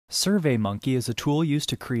SurveyMonkey is a tool used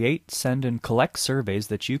to create, send, and collect surveys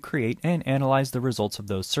that you create and analyze the results of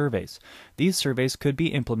those surveys. These surveys could be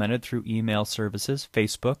implemented through email services,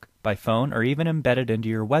 Facebook, by phone, or even embedded into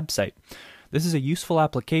your website. This is a useful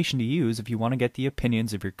application to use if you want to get the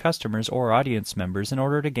opinions of your customers or audience members in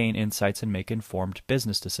order to gain insights and make informed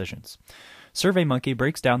business decisions. SurveyMonkey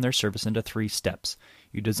breaks down their service into 3 steps.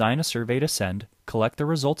 You design a survey to send, collect the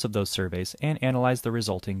results of those surveys, and analyze the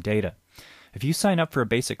resulting data. If you sign up for a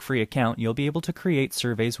basic free account, you'll be able to create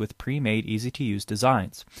surveys with pre-made, easy-to-use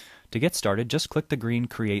designs. To get started, just click the green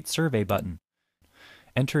Create Survey button.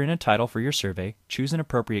 Enter in a title for your survey, choose an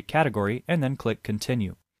appropriate category, and then click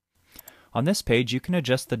Continue. On this page, you can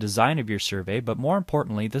adjust the design of your survey, but more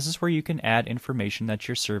importantly, this is where you can add information that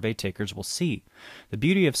your survey takers will see. The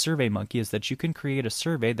beauty of SurveyMonkey is that you can create a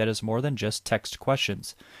survey that is more than just text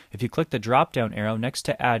questions. If you click the drop-down arrow next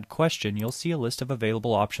to Add Question, you'll see a list of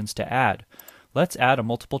available options to add. Let's add a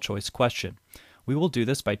multiple-choice question. We will do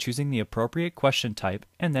this by choosing the appropriate question type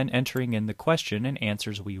and then entering in the question and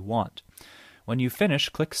answers we want. When you finish,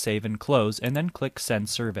 click Save and Close, and then click Send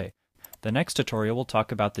Survey. The next tutorial will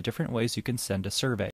talk about the different ways you can send a survey.